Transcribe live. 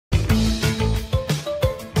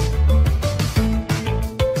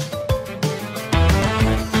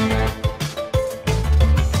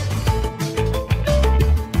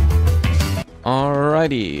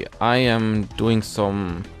Alrighty, I am doing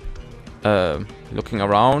some looking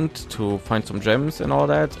around to find some gems and all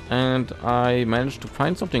that, and I managed to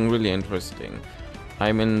find something really interesting.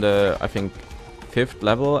 I'm in the, I think, 5th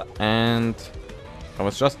level, and I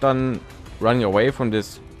was just done running away from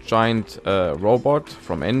this giant robot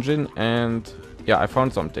from Engine, and yeah, I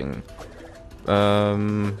found something.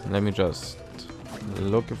 Let me just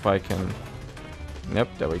look if I can. Yep,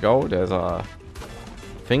 there we go. There's a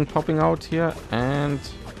thing popping out here, and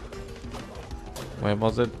where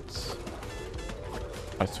was it?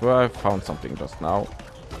 I swear I found something just now.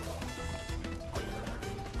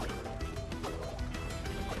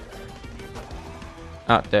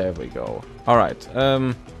 Ah, there we go. All right.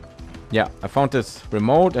 Yeah, I found this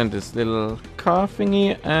remote and this little car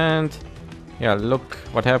thingy, and yeah, look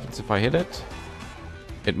what happens if I hit it.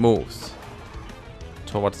 It moves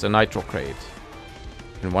towards the nitro crate,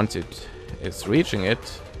 and once it is reaching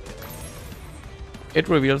it, it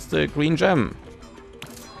reveals the green gem.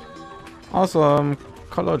 Awesome,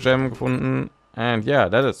 color gem gefunden, and yeah,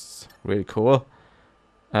 that is really cool.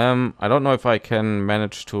 I don't know if I can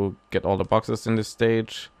manage to get all the boxes in this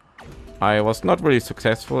stage. I was not really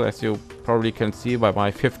successful, as you probably can see by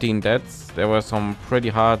my 15 deaths. There were some pretty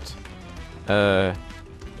hard yeah,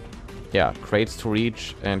 crates to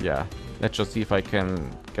reach, and yeah, let's just see if I can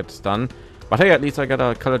get this done. But hey, at least I got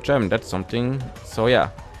a colored gem. That's something. So yeah,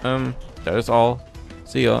 that is all.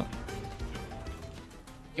 See ya.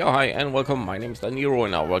 Yo, hi and welcome. My name is Daniro,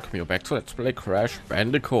 and I welcome you back to Let's Play Crash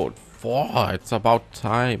Bandicoot 4. It's about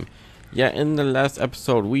time. Yeah, in the last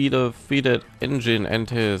episode we defeated Engine and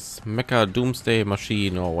his mecha doomsday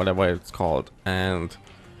machine, or whatever it's called, and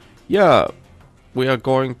yeah, we are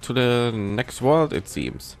going to the next world, it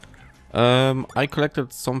seems. I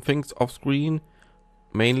collected some things off screen,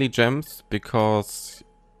 mainly gems, because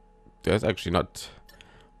there's actually not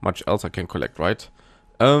much else I can collect, right?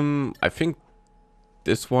 I think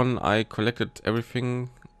this one I collected everything,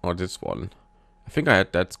 or this one. I think I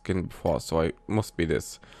had that skin before, so I must be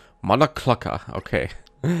this. Mother Clucker, okay.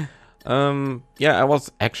 Yeah, I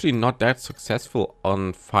was actually not that successful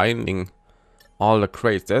on finding all the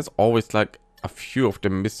crates. There's always like a few of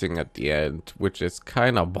them missing at the end, which is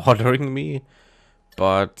kind of bothering me.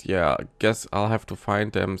 But yeah, I guess I'll have to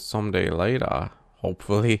find them someday later,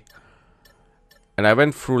 hopefully. And I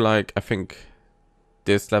went through, like, I think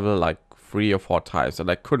this level like 3 or 4 times, and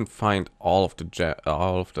I couldn't find all of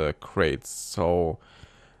the crates, so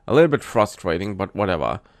a little bit frustrating, but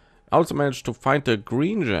whatever. I also managed to find the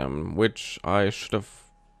green gem, which I should have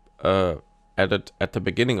added at the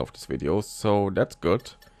beginning of this video, so that's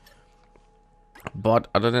good. But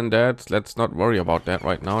other than that, let's not worry about that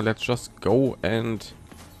right now. Let's just go and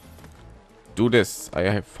do this. I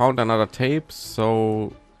have found another tape,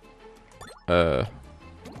 so wait,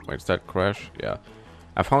 is that Crash? Yeah,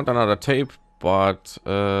 I found another tape, but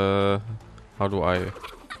how do I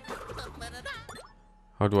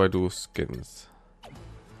do skins?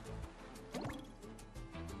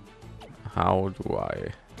 How do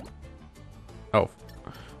I? Oh,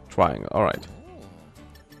 triangle. All right.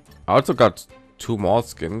 I also got 2 more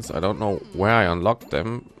skins. I don't know where I unlocked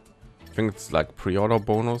them. I think it's like pre-order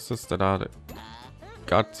bonuses that I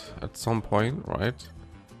got at some point, right?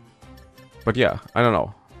 But yeah, I don't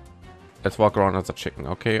know. Let's walk around as a chicken.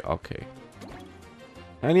 Okay, okay.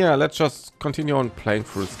 And yeah, let's just continue on playing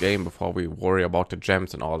through this game before we worry about the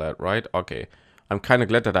gems and all that, right? Okay. I'm kind of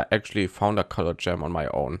glad that I actually found a colored gem on my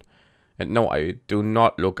own. And no, I do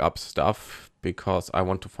not look up stuff because I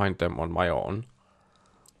want to find them on my own.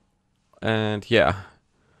 And yeah,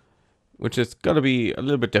 which is gonna be a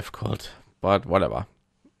little bit difficult, but whatever.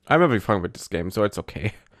 I'm having fun with this game, so it's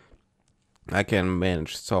okay. I can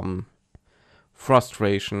manage some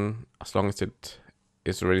frustration as long as it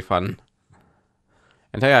is really fun.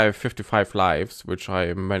 And hey, I have 55 lives, which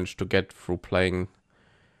I managed to get through playing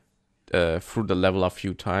through the level a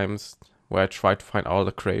few times, where I tried to find all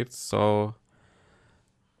the crates, so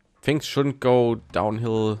things shouldn't go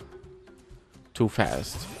downhill too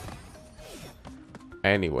fast.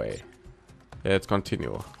 Anyway, let's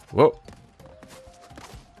continue. Whoa.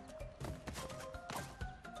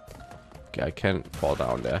 Okay, I can't fall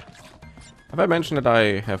down there. Have I mentioned that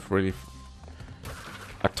I have really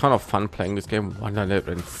a ton of fun playing this game?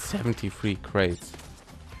 173 crates.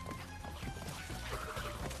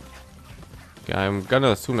 Okay, I'm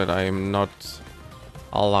gonna assume that I am not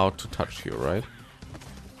allowed to touch you, right?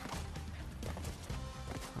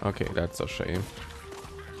 Okay, that's a shame.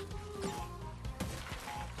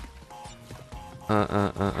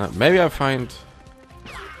 Maybe I find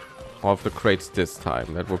all of the crates this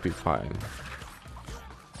time. That would be fine.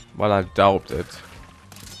 Well, I doubt it.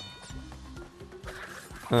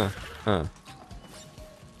 Okay,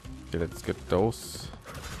 let's get those.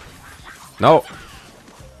 No.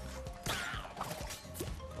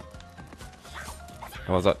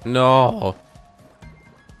 What was that? No.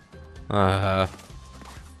 Can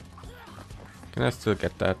I still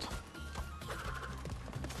get that?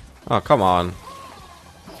 Oh, come on.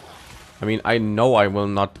 I mean, I know I will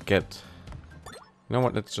not get. You know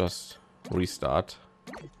what? Let's just restart.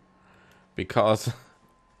 Because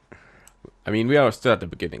I mean, we are still at the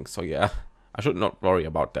beginning, so yeah, I should not worry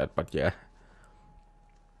about that. But yeah,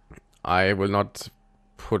 I will not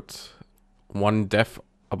put one death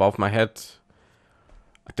above my head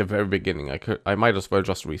at the very beginning. I might as well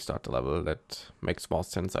just restart the level. That makes more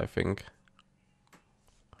sense, I think.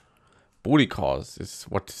 Booty calls is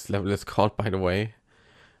what this level is called, by the way,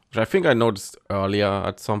 which I think I noticed earlier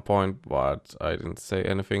at some point, but I didn't say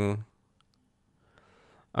anything.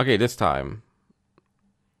 Okay, this time.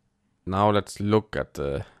 Now let's look at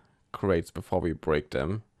the crates before we break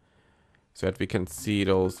them, so that we can see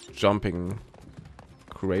those jumping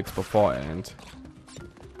crates beforehand.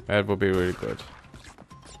 That would be really good.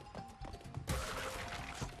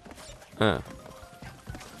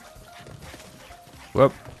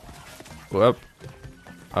 Whoop. Whoop.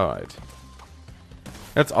 All right.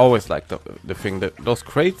 That's always like the thing, that those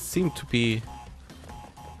crates seem to be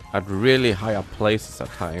at really higher places at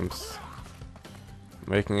times,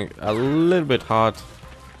 making it a little bit hard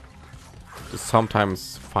to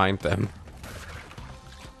sometimes find them.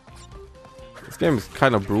 This game is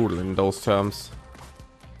kind of brutal in those terms.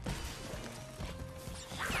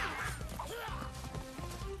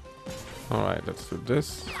 All right, let's do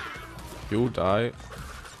this. You die.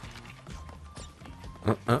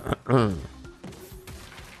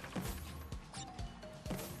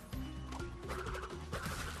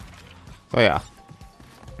 So yeah,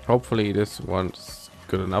 hopefully this one's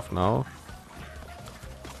good enough now.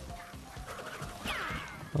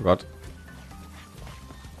 Oh god.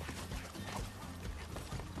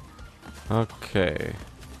 Okay.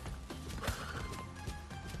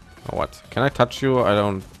 Oh, what? Can I touch you?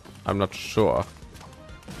 I'm not sure.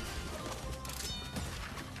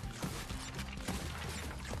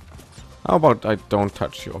 How about I don't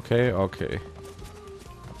touch you? Okay, okay.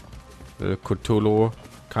 The Cthulhu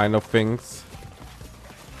kind of things.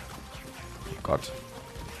 Oh god.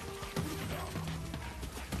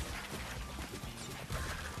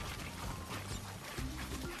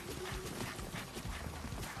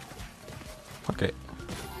 Okay.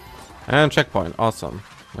 And checkpoint. Awesome.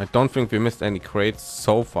 I don't think we missed any crates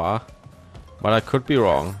so far, but I could be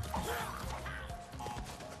wrong.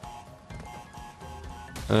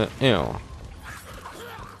 Ew.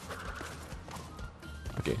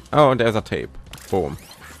 Okay. Oh, there's a tape. Boom.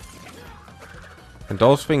 And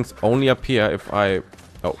those things only appear if I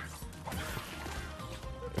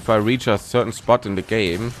reach a certain spot in the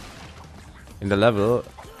game, in the level,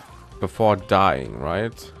 before dying,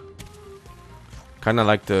 right? Kind of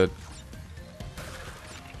like the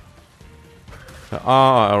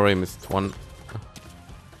I already missed one.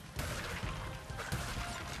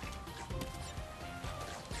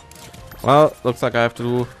 Well, looks like I have to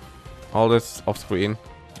do all this off screen.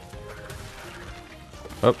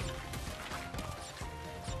 Oh.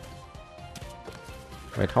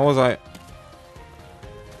 Wait, how was I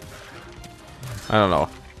don't know.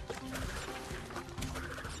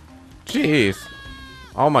 Jeez.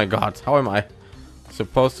 Oh my god, how am I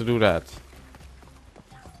supposed to do that?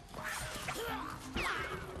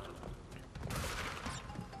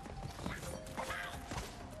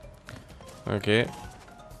 Okay.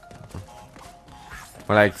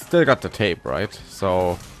 Well, I still got the tape, right?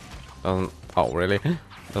 So oh really?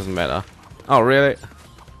 Doesn't matter. Oh really?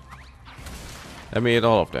 Let me eat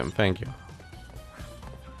all of them, thank you.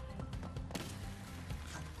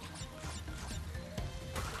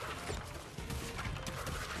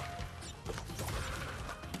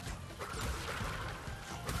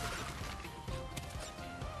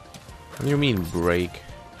 What do you mean break?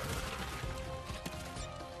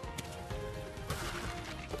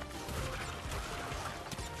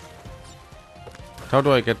 How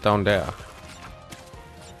do I get down there?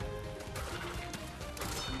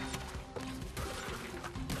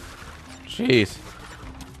 Jeez.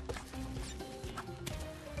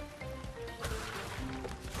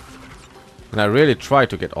 And I really try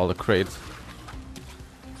to get all the crates,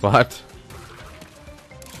 but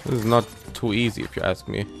this is not too easy if you ask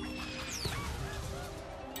me.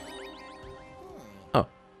 Oh,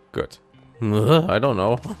 good. I don't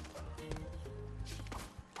know.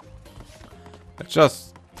 Let's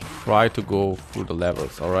just try to go through the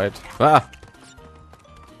levels, all right? Ah!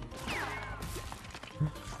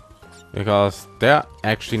 because they're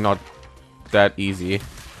actually not that easy.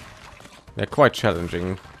 They're quite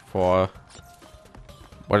challenging for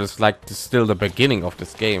what is like still the beginning of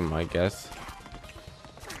this game, I guess.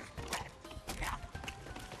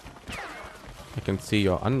 I can see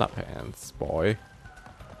your underpants, boy.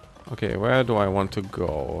 Okay, where do I want to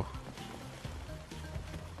go?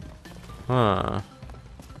 Huh.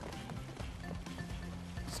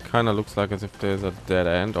 This kind of looks like as if there's a dead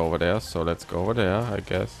end over there, so let's go over there, I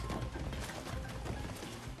guess.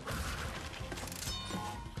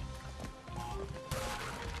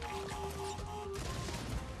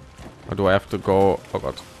 Or do I have to go, oh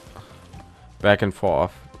god, back and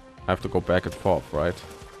forth? I have to go back and forth, right?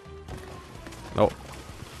 No.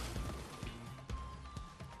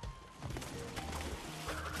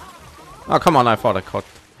 Oh, come on, I thought I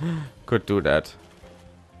could do that.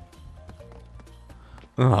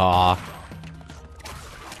 Ah,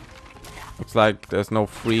 looks like there's no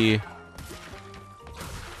free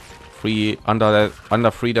under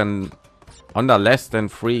less than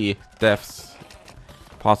 3 deaths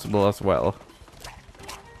possible as well.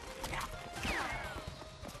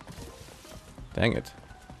 Dang it,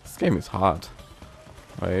 this game is hard.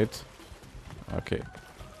 Wait, okay,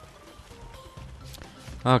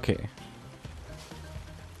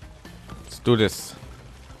 let's do this.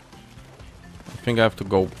 I think I have to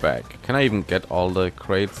go back. Can I even get all the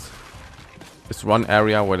crates? This one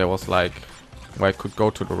area where there was like where I could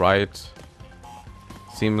go to the right,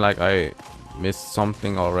 seemed like I missed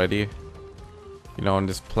something already, you know, in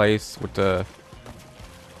this place with the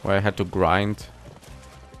where I had to grind.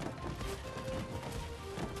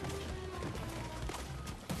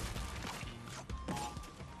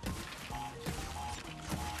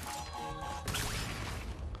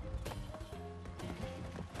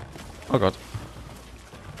 Oh god,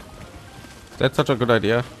 that's such a good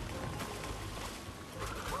idea.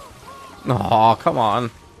 No, come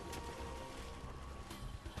on.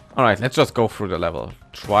 All right, let's just go through the level.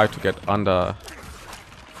 Try to get under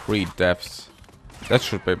 3 deaths. That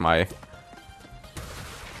should be my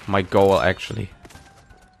goal, actually.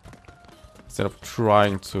 Instead of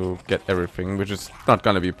trying to get everything, which is not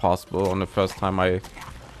going to be possible on the first time I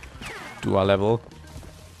do a level.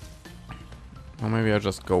 Or maybe I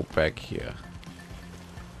just go back here.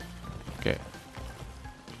 Okay.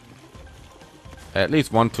 I at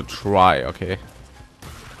least want to try, okay?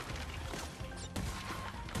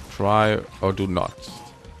 Try or do not.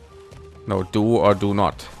 No, do or do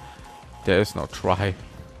not. There is no try.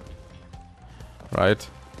 Right?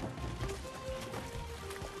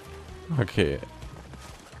 Okay.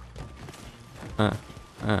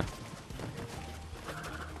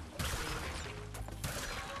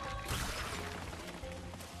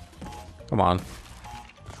 Come on.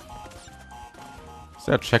 Is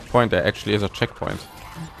there a checkpoint? There actually is a checkpoint.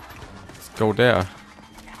 Let's go there.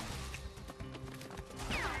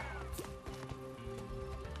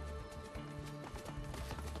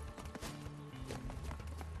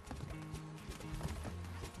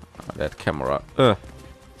 Oh, that camera. Oh.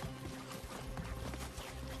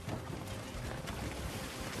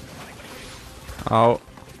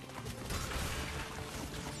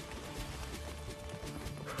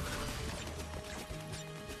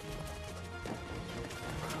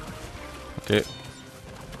 Okay.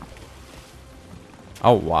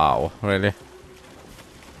 Oh wow, really? At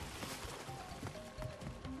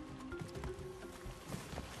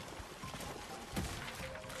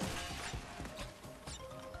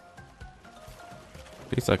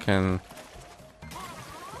least I can.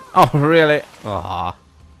 Oh really? Ah.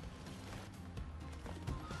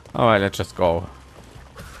 All right, let's just go.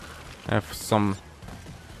 I have some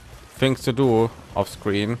things to do off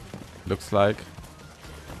screen, looks like.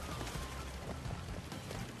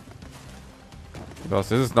 Because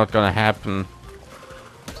this is not gonna happen.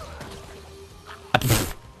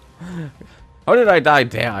 How did I die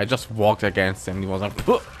there? I just walked against him. He was like,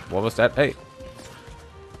 what was that? Hey,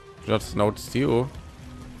 just noticed you. All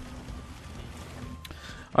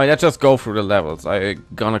right, let's just go through the levels. I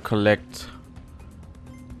gonna collect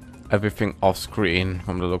everything off screen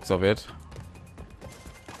from the looks of it.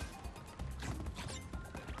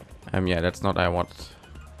 Yeah, that's not what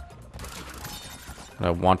I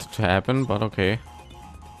wanted to happen, but okay.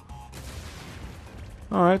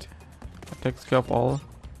 All right, that takes care of all.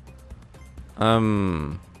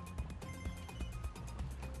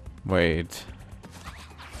 Wait,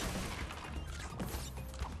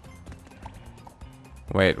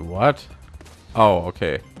 what? Oh,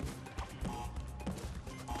 okay.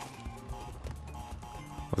 I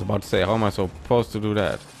was about to say, how am I supposed to do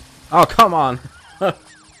that? Oh, come on.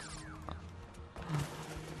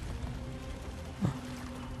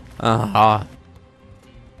 Ah,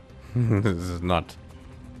 this is not.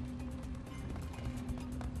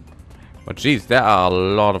 But geez, there are a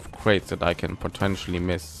lot of crates that I can potentially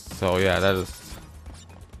miss. So yeah, that is.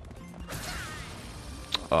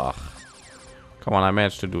 Ugh. Come on, I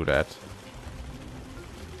managed to do that.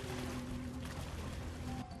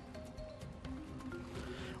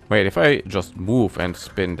 Wait, if I just move and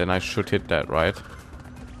spin, then I should hit that, right?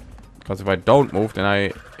 Because if I don't move, then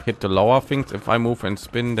I hit the lower things. If I move and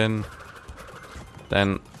spin, then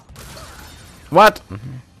what?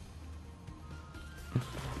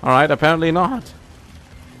 All right, apparently not.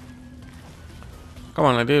 Come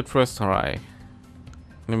on, I did it first try.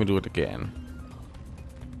 Let me do it again.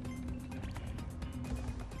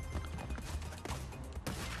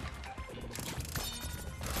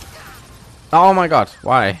 Oh my god,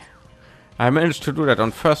 why? I managed to do that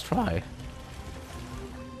on first try.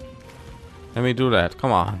 Let me do that.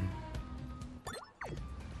 Come on.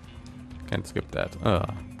 Can't skip that.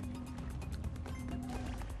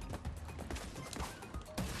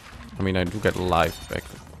 I mean, I do get life back.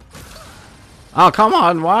 Oh, come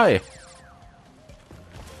on, why?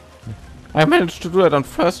 I managed to do it on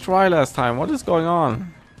first try last time. What is going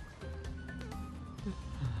on?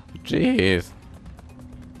 Jeez.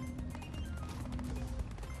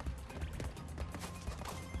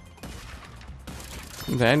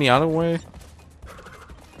 Is there any other way?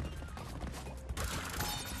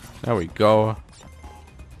 There we go.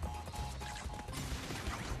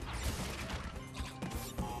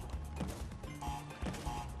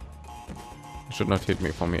 Should not hit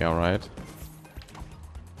me from here, right?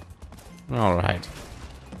 All right.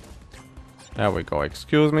 There we go.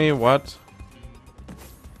 Excuse me, what?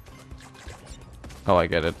 Oh, I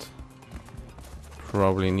get it.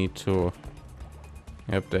 Probably need to.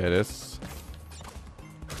 Yep, there it is.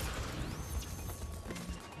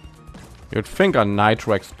 You'd think a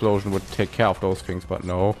nitro explosion would take care of those things, but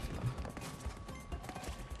no.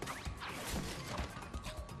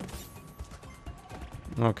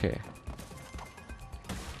 Okay.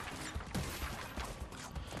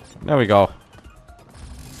 There we go.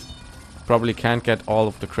 Probably can't get all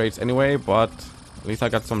of the crates anyway, but at least I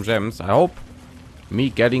got some gems. I hope me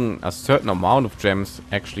getting a certain amount of gems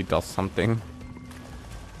actually does something.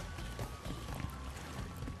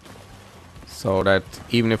 So that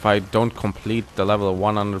even if I don't complete the level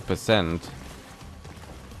 100%,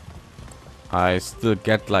 I still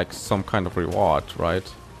get like some kind of reward, right?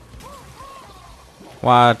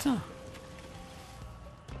 What?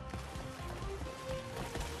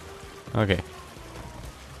 Okay.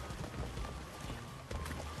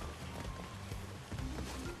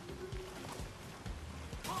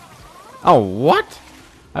 Oh, what?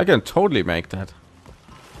 I can totally make that.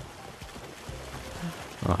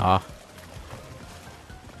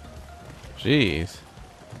 Jeez.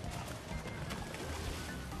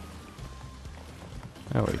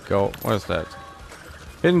 There we go. What is that?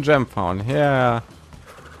 Hidden gem found. Yeah.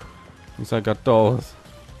 Since I got those.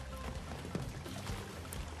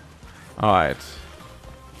 All right.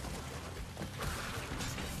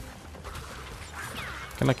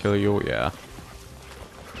 Can I kill you? Yeah.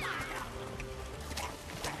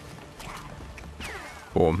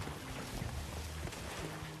 Boom.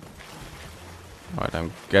 All right,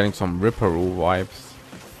 I'm getting some Ripperoo vibes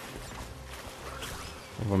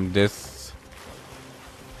from this.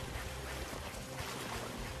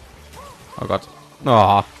 Oh god.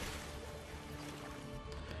 Oh.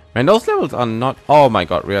 Man, those levels are not. Oh my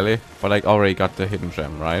god, really? But I already got the hidden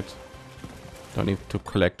gem, right? Don't need to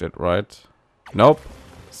collect it, right? Nope.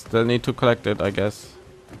 Still need to collect it, I guess.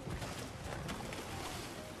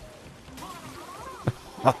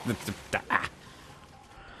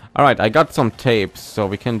 All right, I got some tapes, so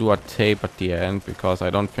we can do a tape at the end because I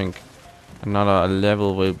don't think another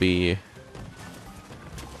level will be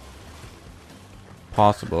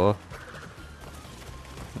possible.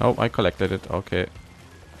 Oh, I collected it. Okay.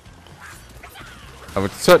 I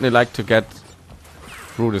would certainly like to get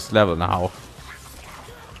through this level now.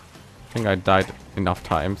 I think I died enough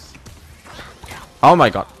times. Oh my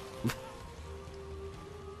god.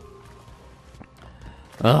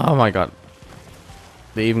 Oh my god.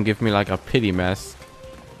 They even give me like a pity mask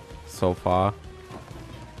so far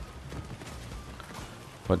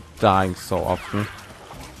for dying so often.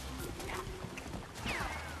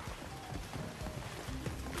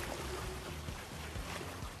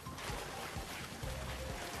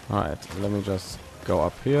 All right, let me just go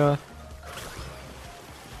up here.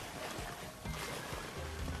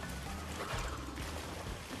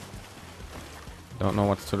 Don't know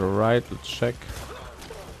what's to the right. Let's check.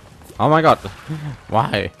 Oh my god.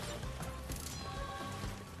 Why?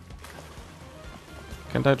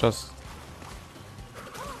 Can't I just...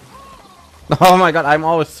 Oh my god, I'm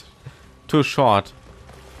always too short.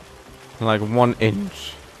 Like 1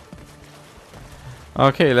 inch.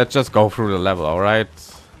 Okay, let's just go through the level, all right?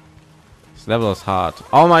 This level is hard.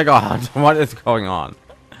 Oh my god, what is going on?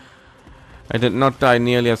 I did not die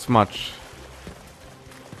nearly as much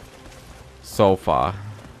so far.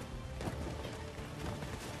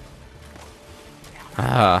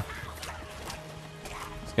 Ah,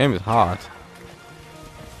 this game is hard.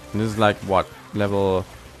 And this is like what, level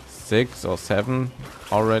 6 or 7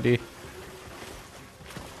 already?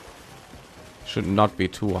 Should not be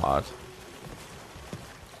too hard.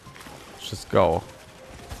 Let's just go.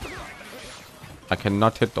 I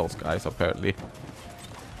cannot hit those guys apparently.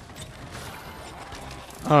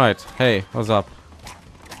 All right, hey, what's up?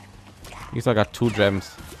 At least I got 2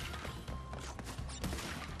 gems.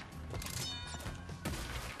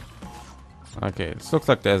 Okay, it looks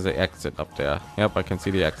like there's an exit up there. Yep, I can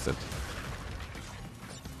see the exit.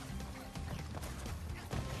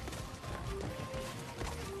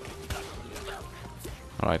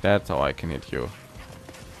 All right, that's how I can hit you.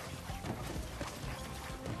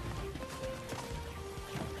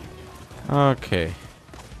 Okay.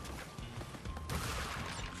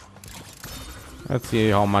 Let's see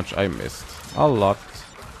how much I missed. A lot.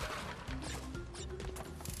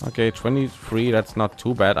 Okay, 23. That's not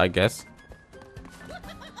too bad, I guess.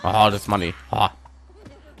 Oh, this money. Ah,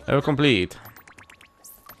 level complete.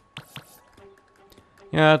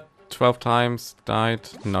 Yeah, 12 times died.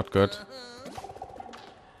 Not good.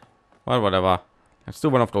 Well, whatever. Let's do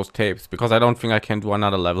one of those tapes because I don't think I can do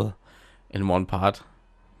another level in one part.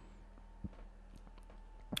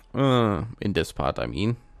 In this part, I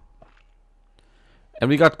mean. And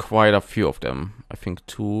we got quite a few of them. I think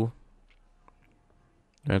 2.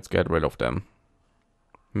 Let's get rid of them.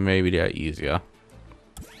 Maybe they're easier.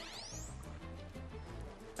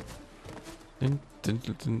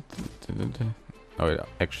 Oh, it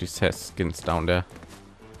actually says skins down there.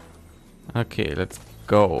 Okay, let's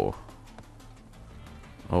go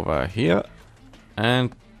over here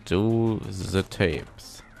and do the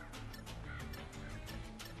tapes.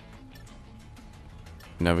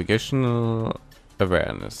 Navigational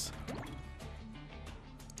awareness.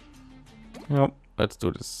 Yep, let's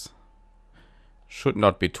do this. Should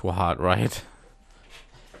not be too hard, right?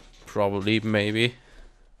 Probably, maybe.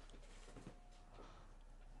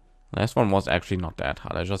 Last one was actually not that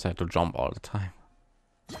hard. I just had to jump all the time.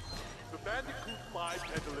 The Bandicoot 5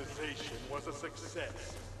 pedalization was a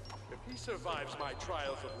success. If he survives my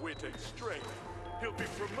trials of wit and strength, he'll be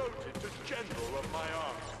promoted to General of my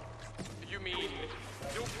army. You mean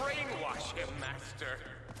you'll brainwash him, Master?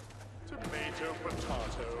 Tomato,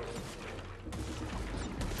 potato.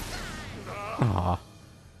 Ah.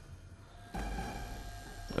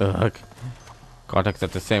 Ugh. Cortex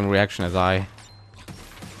had the same reaction as I.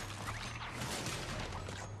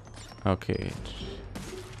 Okay.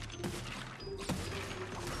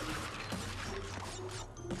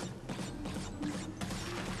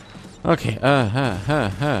 Okay.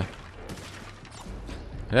 Are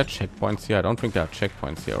there checkpoints here? I don't think there are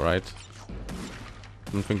checkpoints here, right?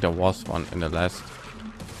 I don't think there was one in the last.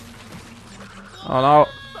 Oh no.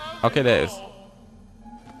 Okay, there is.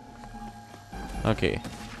 Okay.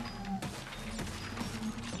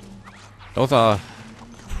 Those are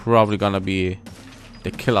probably gonna be the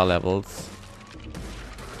killer levels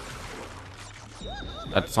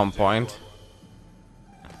at some point,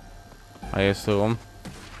 I assume.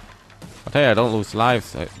 But hey, I don't lose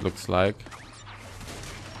lives, it looks like.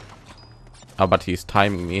 Oh, but he's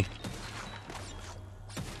timing me.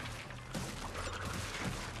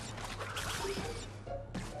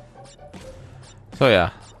 So yeah,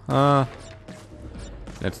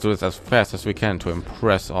 let's do this as fast as we can to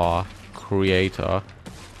impress our creator.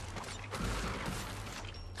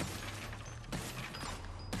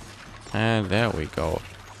 And there we go.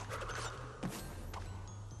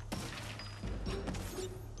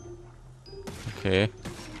 Okay.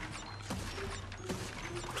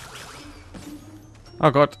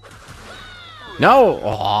 Oh god. No.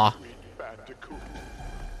 Oh.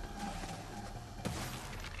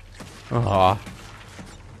 Oh.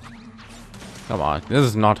 Come on. This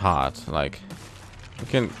is not hard. Like,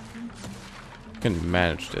 you can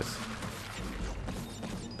manage this.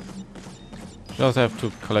 Just have to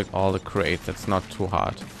collect all the crates. That's not too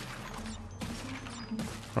hard,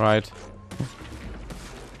 right?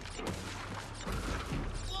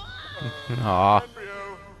 Ah.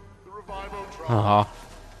 Ah.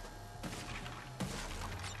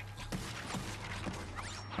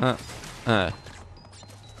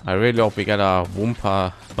 I really hope we get a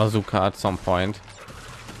Wumpa bazooka at some point.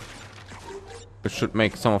 it should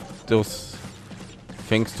make some of those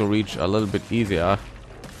things to reach a little bit easier.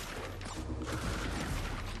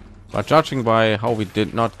 But judging by how we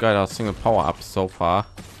did not get a single power up so far,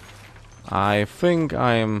 I think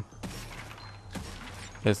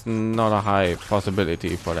it's not a high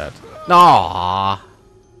possibility for that. No.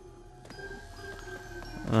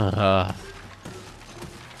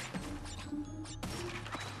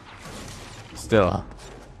 Still.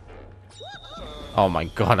 Oh my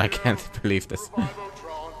god, I can't believe this. I'm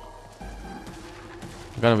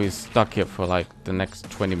gonna be stuck here for like the next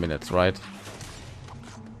 20 minutes, right?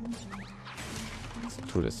 Let's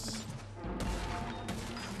do this.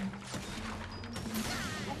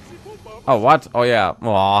 Oh, what? Oh yeah.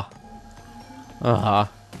 Oh. Oh,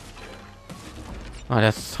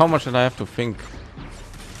 there's so much that I have to think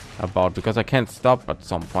about because I can't stop at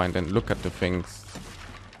some point and look at the things.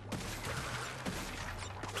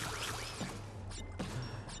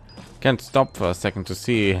 Can't stop for a second to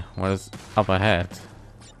see what is up ahead.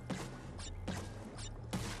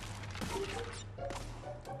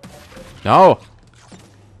 No.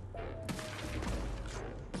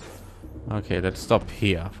 Okay, let's stop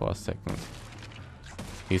here for a second.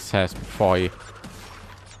 He says before he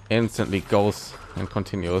instantly goes and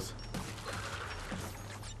continues.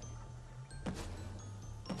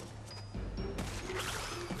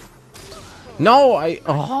 No, I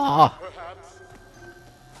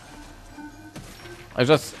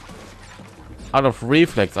just out of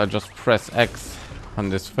reflex I just press X on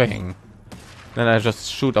this thing, then I just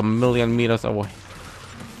shoot a million meters away.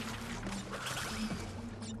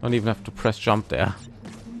 Don't even have to press jump there,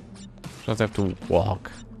 just have to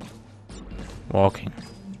walking.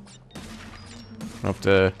 One of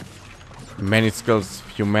the many skills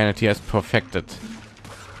humanity has perfected.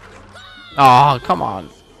 Oh, come on.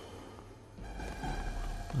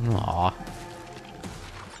 Oh,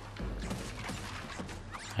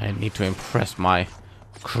 I need to impress my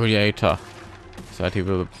creator so that he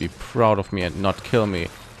will be proud of me and not kill me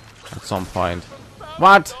at some point.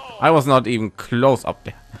 What? I was not even close up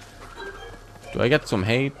there. Do I get some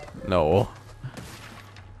hate? No.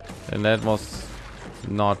 And that was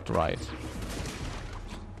not right.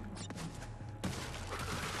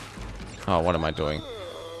 Oh, what am I doing?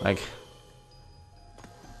 Like,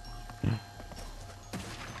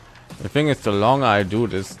 the thing is, the longer I do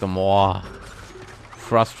this, the more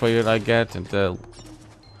frustrated I get and the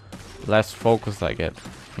less focused I get.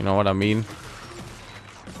 You know what I mean?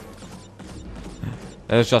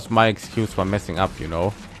 That's just my excuse for messing up, you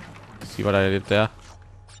know. See what I did there?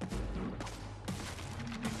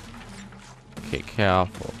 Okay,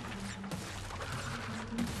 careful.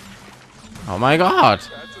 Oh my god.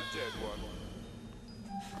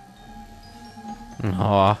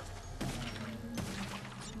 Oh.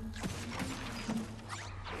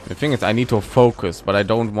 The thing is, I need to focus, but I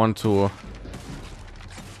don't want to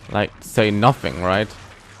like say nothing, right?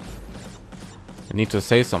 I need to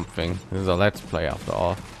say something. This is a let's play after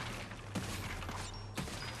all.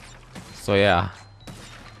 So yeah.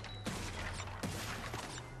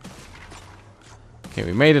 Okay,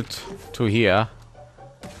 we made it to here.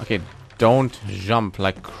 Okay, don't jump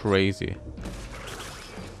like crazy.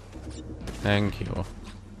 Thank you.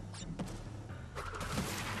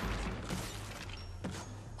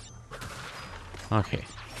 Okay,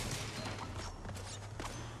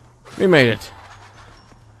 we made it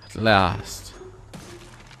at last.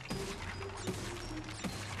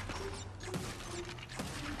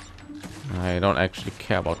 I don't actually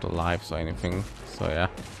care about the lives or anything, so yeah,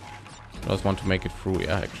 I just want to make it through.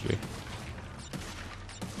 Yeah, actually.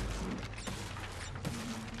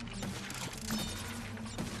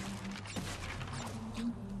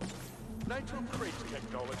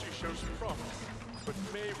 Technology shows promise, but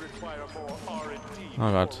may require more R&D.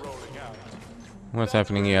 Oh god, what's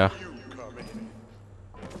happening here?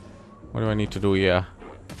 What do I need to do here?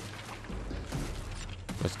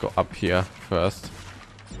 Let's go up here first.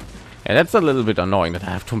 And that's a little bit annoying that I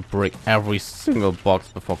have to break every single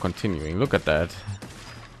box before continuing. Look at that.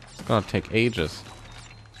 It's gonna take ages.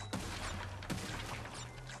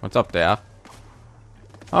 What's up there?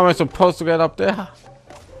 How am I supposed to get up there?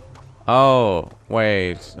 Oh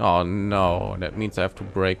wait, oh no, that means I have to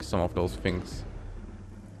break some of those things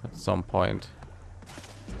at some point.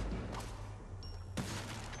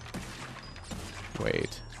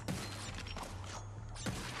 Wait,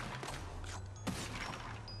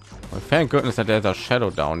 well, thank goodness that there's a shadow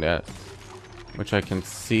down there which I can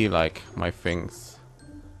see like my things,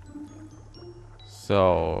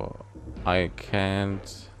 so I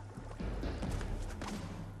can't.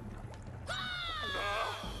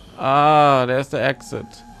 Ah, there's the exit.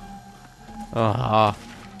 Ah,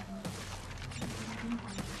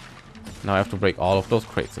 Now I have to break all of those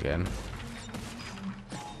crates again.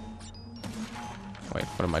 Wait,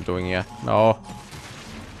 what am I doing here? No.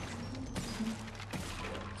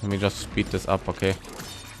 Let me just speed this up, okay?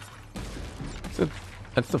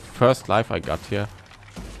 That's the first life I got here.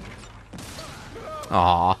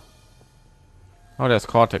 Ah. Oh, there's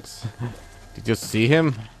Cortex. Did you see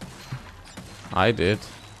him? I did.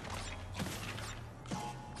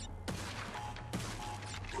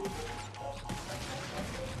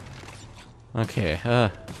 Okay.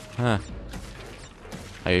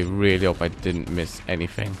 I really hope I didn't miss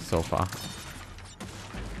anything so far.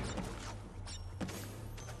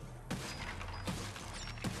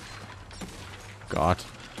 God.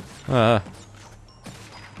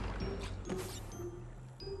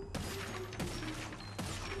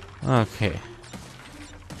 Okay.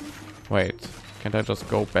 Wait. Can't I just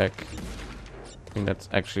go back? I think that's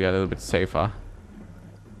actually a little bit safer.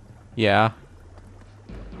 Yeah.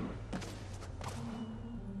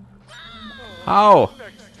 How?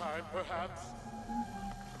 Next time, perhaps.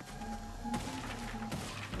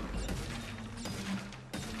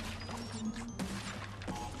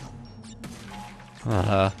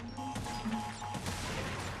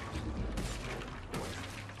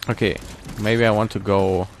 Okay, maybe I want to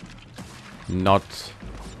go not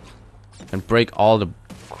and break all the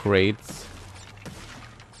crates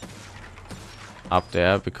up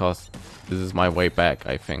there because this is my way back,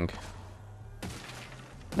 I think.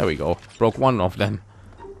 There we go. Broke one of them.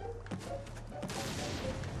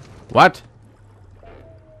 What?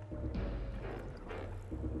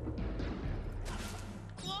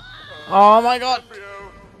 Oh my god.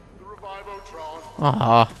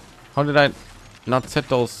 How did I not set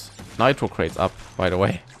those nitro crates up, by the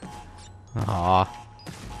way? I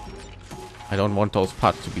don't want those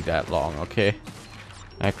parts to be that long, okay?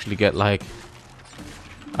 I actually get like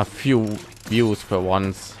a few views for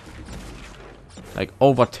once. Like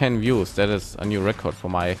over 10 views. That is a new record for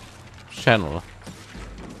my channel.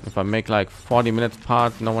 If I make like 40 minutes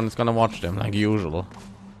part, no one is gonna watch them like usual.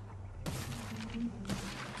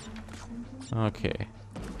 Okay.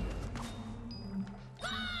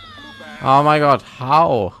 Oh my god,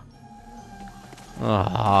 how?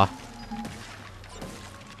 I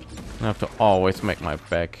have to always make my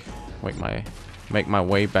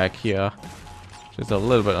way back here, which is a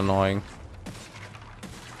little bit annoying.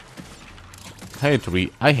 I hate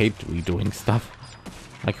redoing stuff.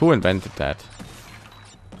 Like, who invented that?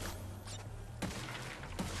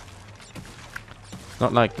 It's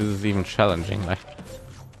not like this is even challenging. Like,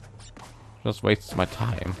 just wastes my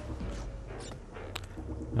time.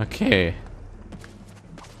 Okay.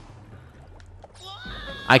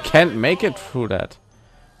 I can't make it through that.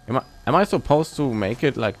 Am I supposed to make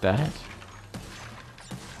it like that?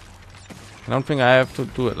 I don't think I have to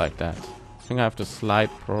do it like that. I think I have to slide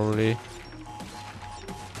probably.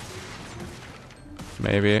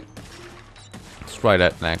 Maybe. Let's try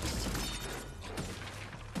that next.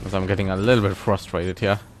 Because I'm getting a little bit frustrated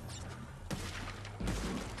here.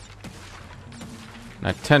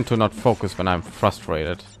 I tend to not focus when I'm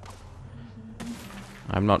frustrated.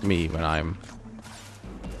 I'm not me when I'm...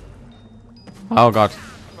 Oh god.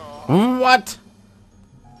 What?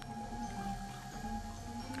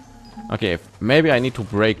 Okay, maybe I need to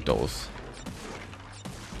break those.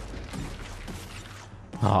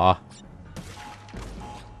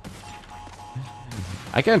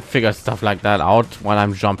 I can't figure stuff like that out while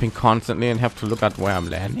I'm jumping constantly and have to look at where I'm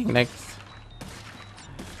landing next.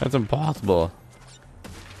 That's impossible.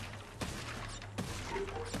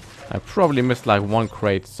 I probably missed like one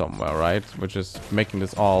crate somewhere, right? Which is making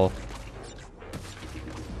this all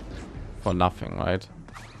for nothing, right?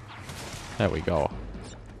 There we go.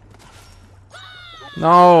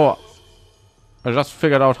 No, I just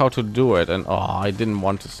figured out how to do it, and I didn't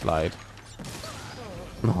want to slide.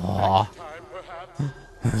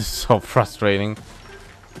 So frustrating.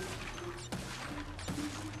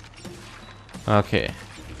 Okay.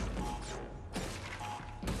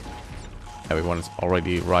 Everyone is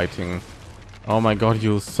already writing, oh my god,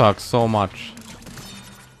 you suck so much.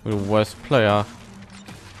 You're the worst player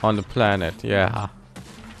on the planet. Yeah,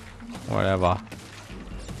 whatever.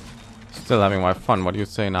 Still having my fun. What do you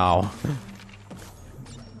say now?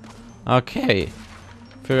 Okay,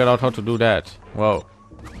 figured out how to do that. Whoa.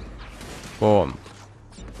 Boom.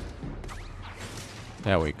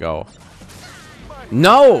 There we go.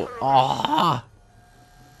 No.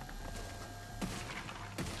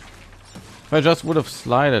 If I just would have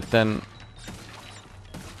slided, then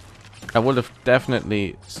I would have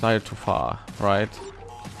definitely slided too far, right?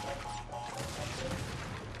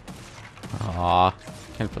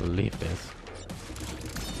 Can't believe this.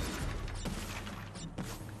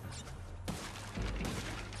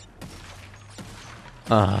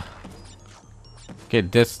 Okay,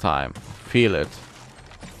 this time feel it.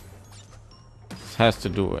 This has to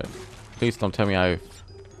do it. Please don't tell me I've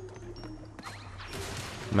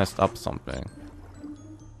messed up something.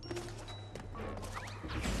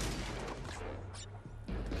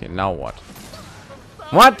 Okay, now what?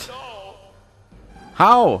 What?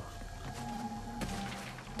 How?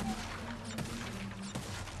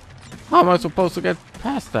 How am I supposed to get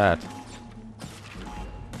past that?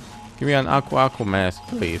 Give me an aqua mask,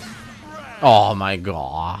 please. Oh my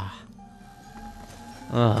god.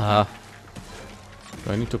 Do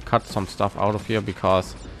I need to cut some stuff out of here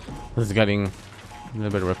because this is getting a little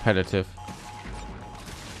bit repetitive.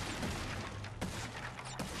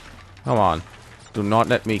 Come on. Do not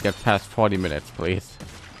let me get past 40 minutes, please.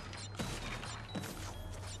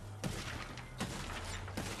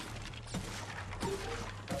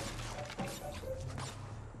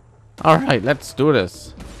 All right, let's do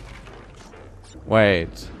this.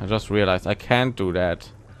 Wait, I just realized I can't do that.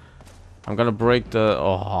 I'm gonna break the...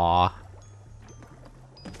 Oh.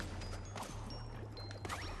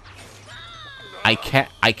 I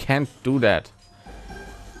can't do that.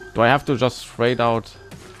 Do I have to just straight out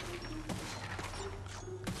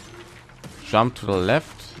jump to the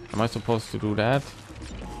left? Am I supposed to do that?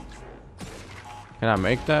 Can I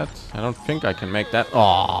make that? I don't think I can make that.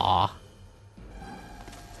 Oh.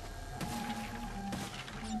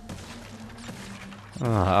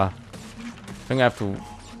 I think I have to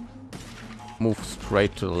move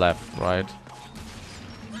straight to the left, right?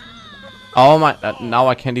 Oh my, now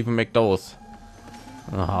I can't even make those.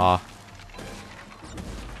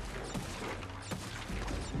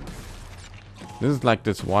 This is like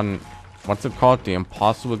this one, what's it called, the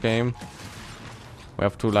impossible game. We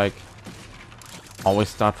have to like always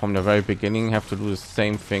start from the very beginning, have to do the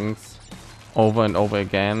same things over and over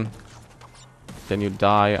again, then you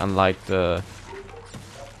die, unlike the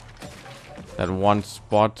that one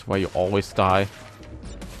spot where you always die.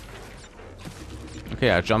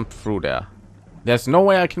 Okay, I jumped through there. There's no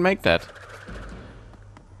way I can make that.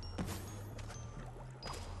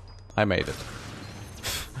 I made it.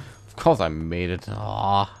 Of course I made it.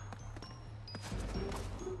 Ah.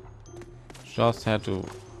 Just had to.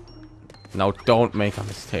 Now don't make a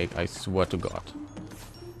mistake, I swear to God.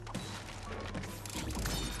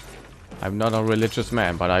 I'm not a religious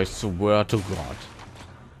man, but I swear to God.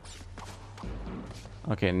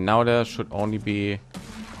 Okay, now there should only be...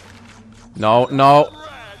 No.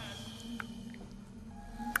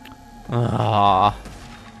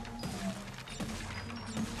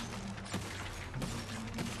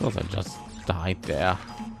 Because I just died there.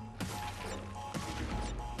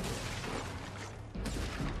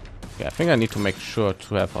 Yeah, I think I need to make sure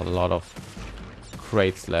to have a lot of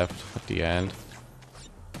crates left at the end.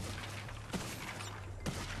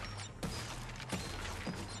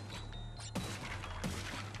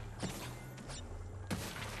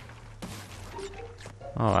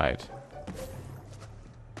 All right.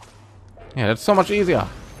 Yeah, that's so much easier.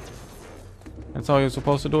 That's how you're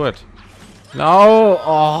supposed to do it. No.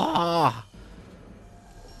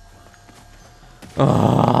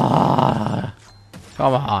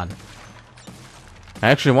 Come on. I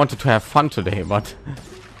actually wanted to have fun today, but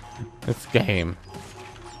this game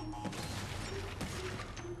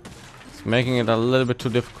is making it a little bit too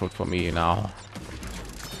difficult for me now.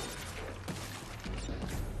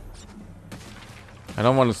 I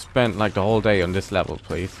don't want to spend like the whole day on this level,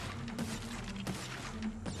 please.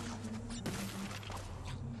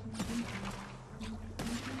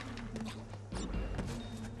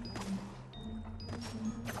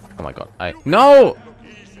 Oh my god, no!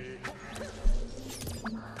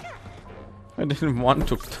 I didn't want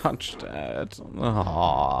to touch that.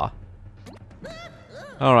 All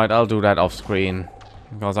right, I'll do that off screen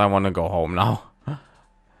because I want to go home now.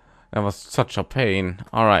 That was such a pain.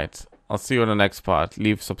 All right, I'll see you in the next part.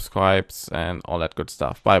 Leave subscribes and all that good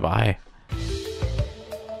stuff. Bye bye.